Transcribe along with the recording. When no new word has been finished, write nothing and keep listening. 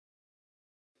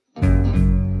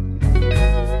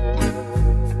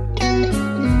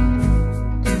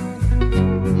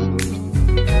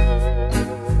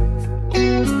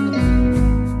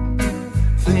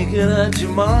thinking at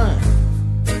your mind.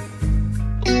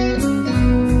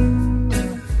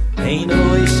 Ain't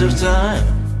no waste of time.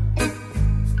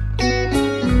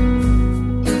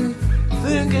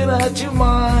 Thinking at your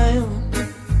mind.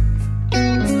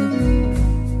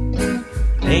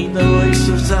 Ain't no waste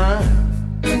of time.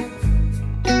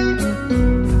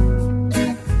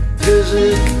 'Cause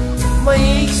it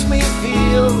makes me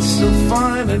feel so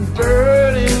fine and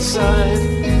burn inside.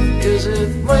 'Cause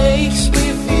it makes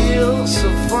me feel so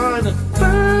fine and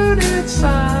burn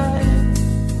inside.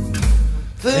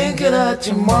 Thinking at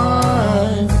your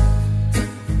mind.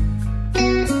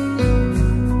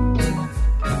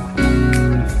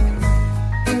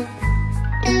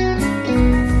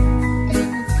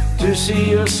 To see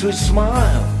your sweet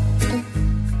smile,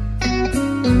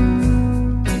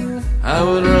 I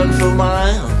would run for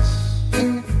miles.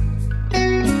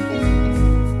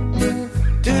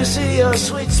 To see your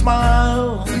sweet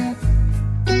smile,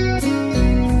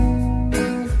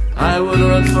 I would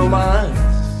run for miles.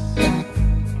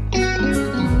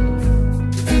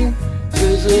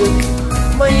 'Cause it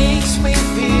makes me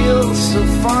feel so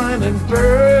fine and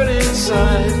burn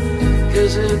inside.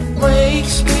 'Cause it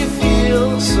makes me feel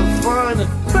so fine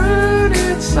and burn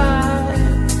inside.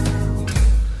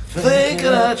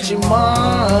 Thinking at your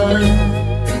mind.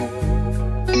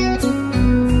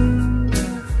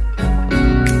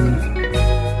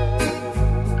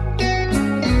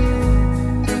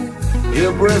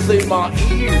 Your breath in my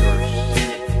ears,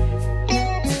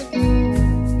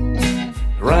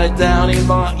 right down in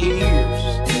my ears,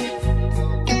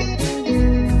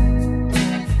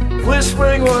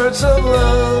 whispering words of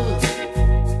love,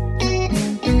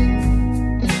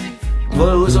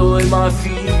 blows away my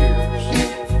fears.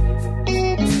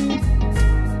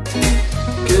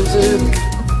 'Cause it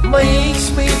makes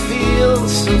me feel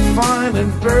so fine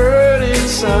and burn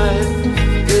inside.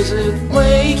 'Cause it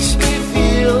makes me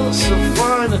feel so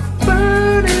fine and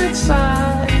burn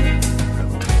inside.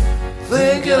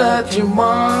 Thinking at your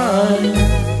mind.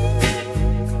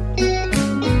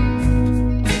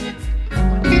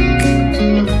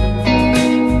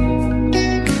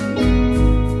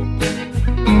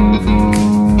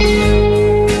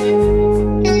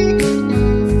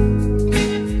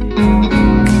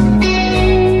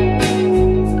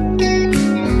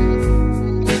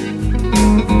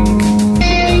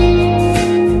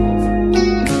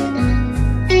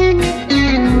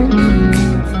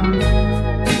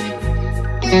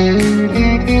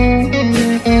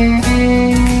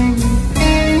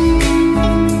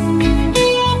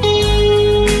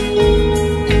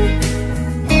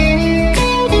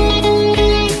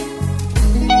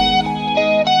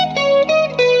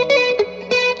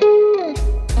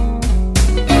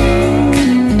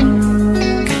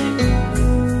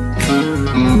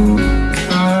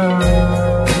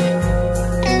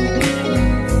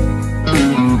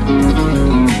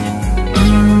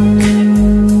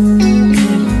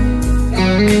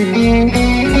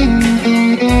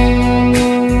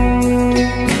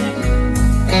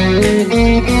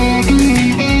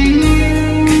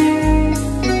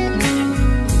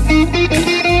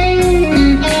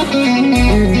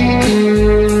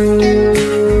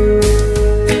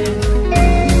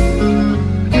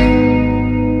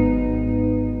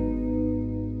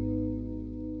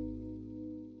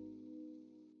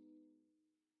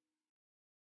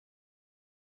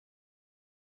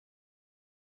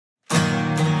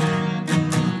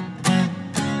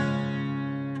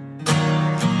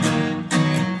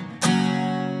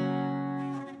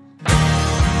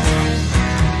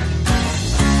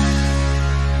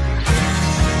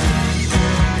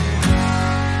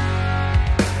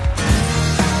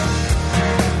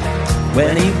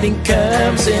 When evening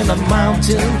comes in the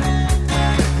mountain,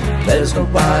 there's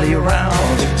nobody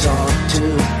around to talk to.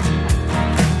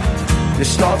 You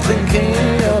start thinking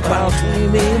about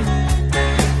dreaming,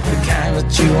 the kind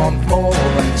that you want more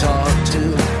than talk to.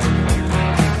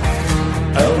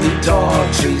 Only dark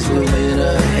trees looming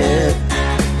ahead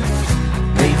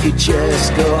make you just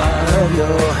go out of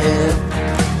your head.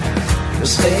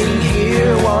 You're staying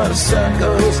here while the sun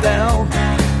goes down,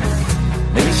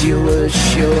 makes you wish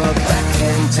you were back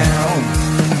in town.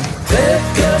 There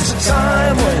comes a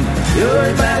time when your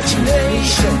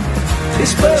imagination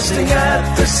is bursting at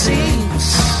the seams.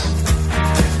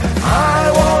 I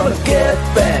wanna get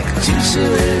back to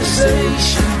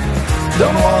civilization,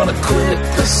 don't wanna quit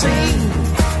the scene.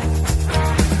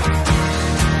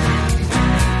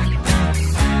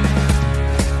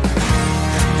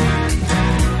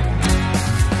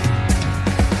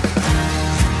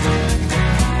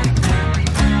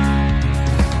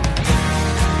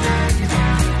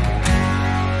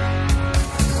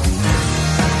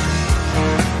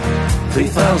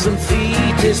 3,000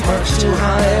 feet is much too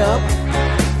high up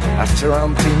after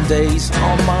umpteen days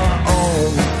on my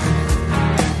own.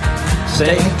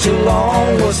 Staying too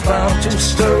long was bound to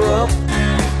stir up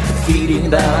the feeling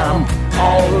that I'm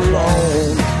all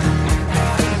alone.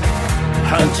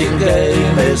 Hunting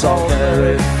game is all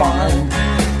very fine,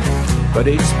 but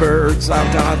it's birds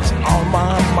I've got on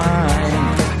my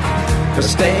mind. 'Cause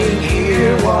staying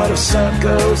here while the sun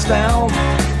goes down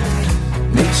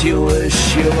makes you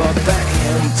wish you were back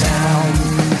in town.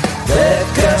 There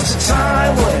comes a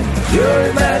time when your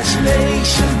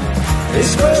imagination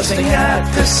is bursting at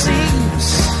the seams.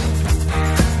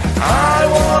 I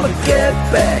wanna get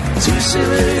back to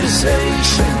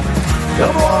civilization,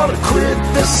 don't wanna quit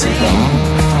the scene.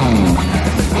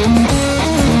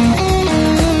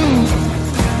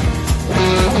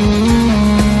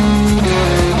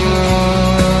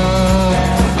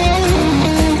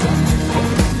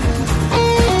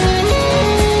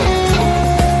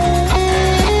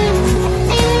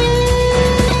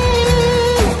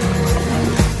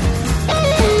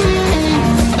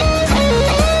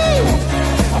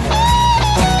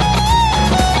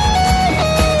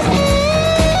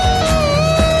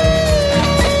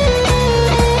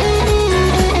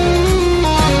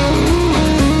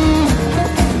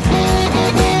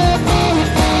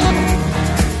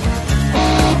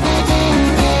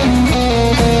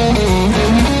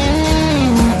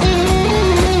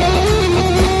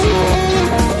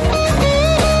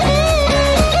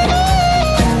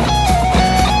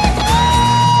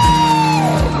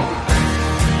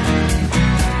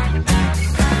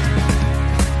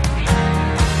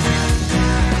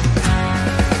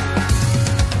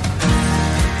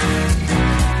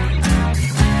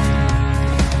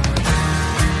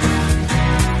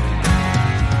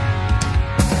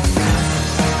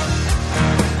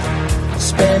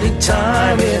 Spending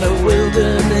time in a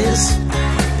wilderness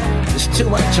is too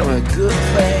much of a good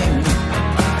thing.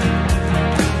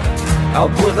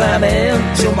 I'll put an end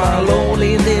to my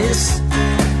loneliness.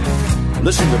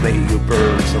 Listen to me, you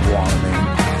birds of warning.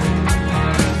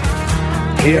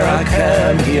 Here I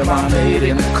come, hear my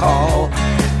maiden call.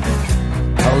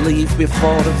 I'll leave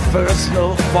before the first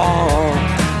snowfall.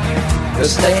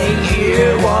 'Cause staying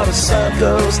here while the sun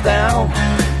goes down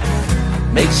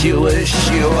makes you wish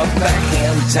you were back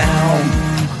in town.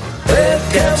 There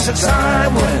comes a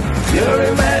time when your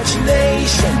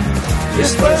imagination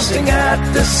is bursting at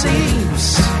the seams.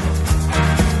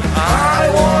 I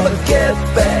wanna get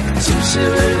back to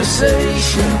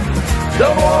civilization,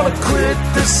 don't wanna quit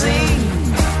the scene.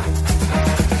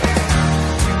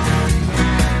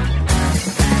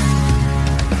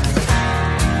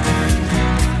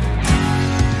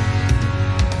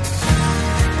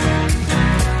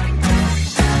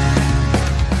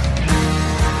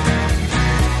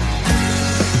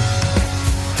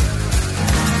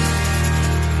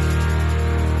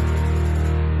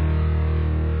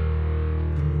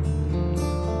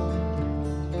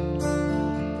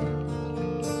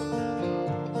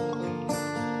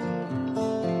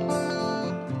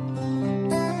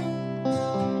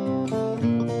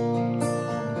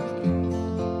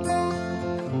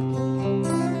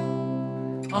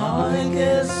 I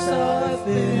guess I've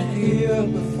been here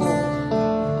before.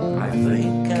 I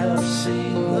think I've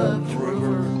seen that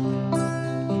river.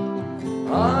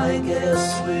 I guess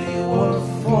we were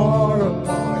far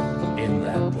apart in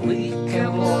that bleak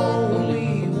and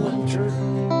lonely winter.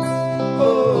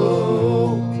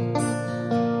 Oh,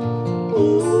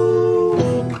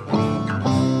 ooh.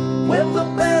 When the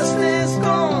past is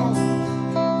gone,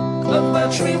 not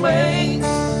much remains.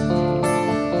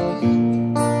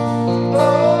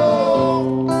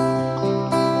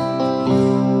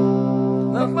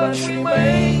 Much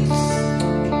remains.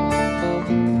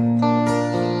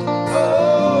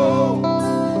 Oh,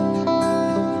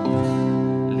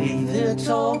 leave it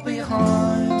all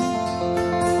behind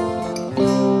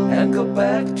and go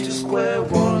back to square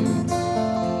one.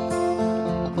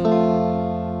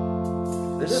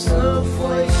 The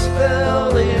snowflakes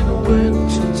fell in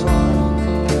winter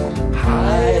time,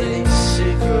 hiding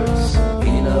secrets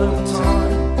in of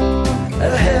time.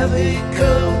 A heavy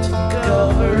coat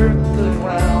covered the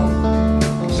ground,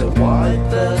 so white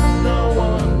that no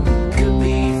one could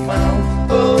be found.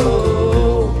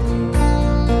 Oh,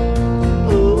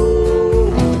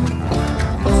 oh.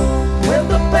 When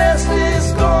the past is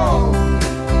gone,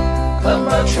 not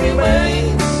much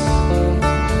remains.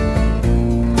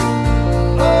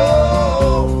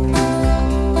 Oh,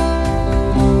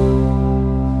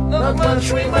 not much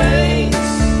remains.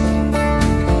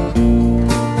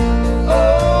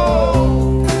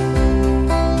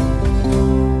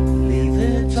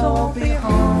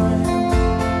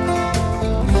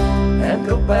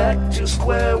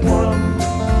 square one.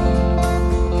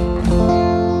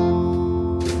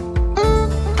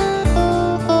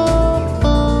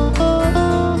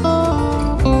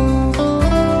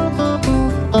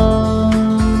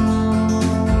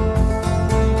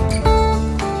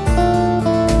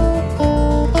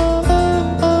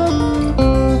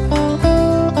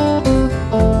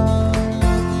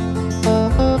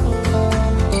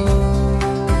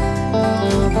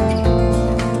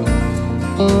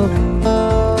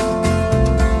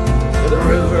 The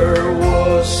river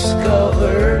was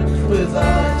covered with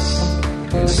ice,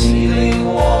 concealing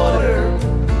water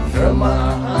from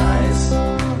my eyes.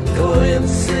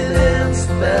 Coincidence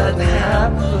that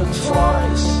happened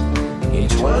twice in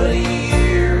 20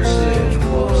 years. It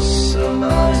was so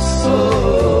nice. Oh,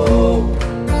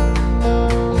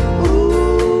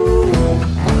 ooh.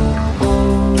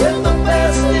 When the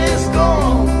past is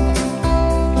gone,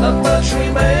 not much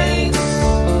remains.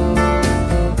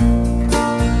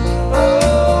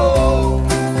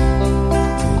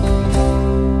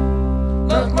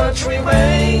 Much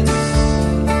remains.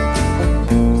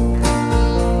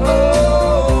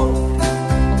 Oh,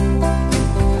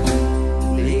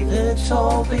 leave it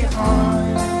all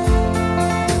behind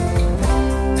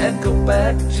and go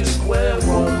back to square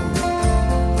one.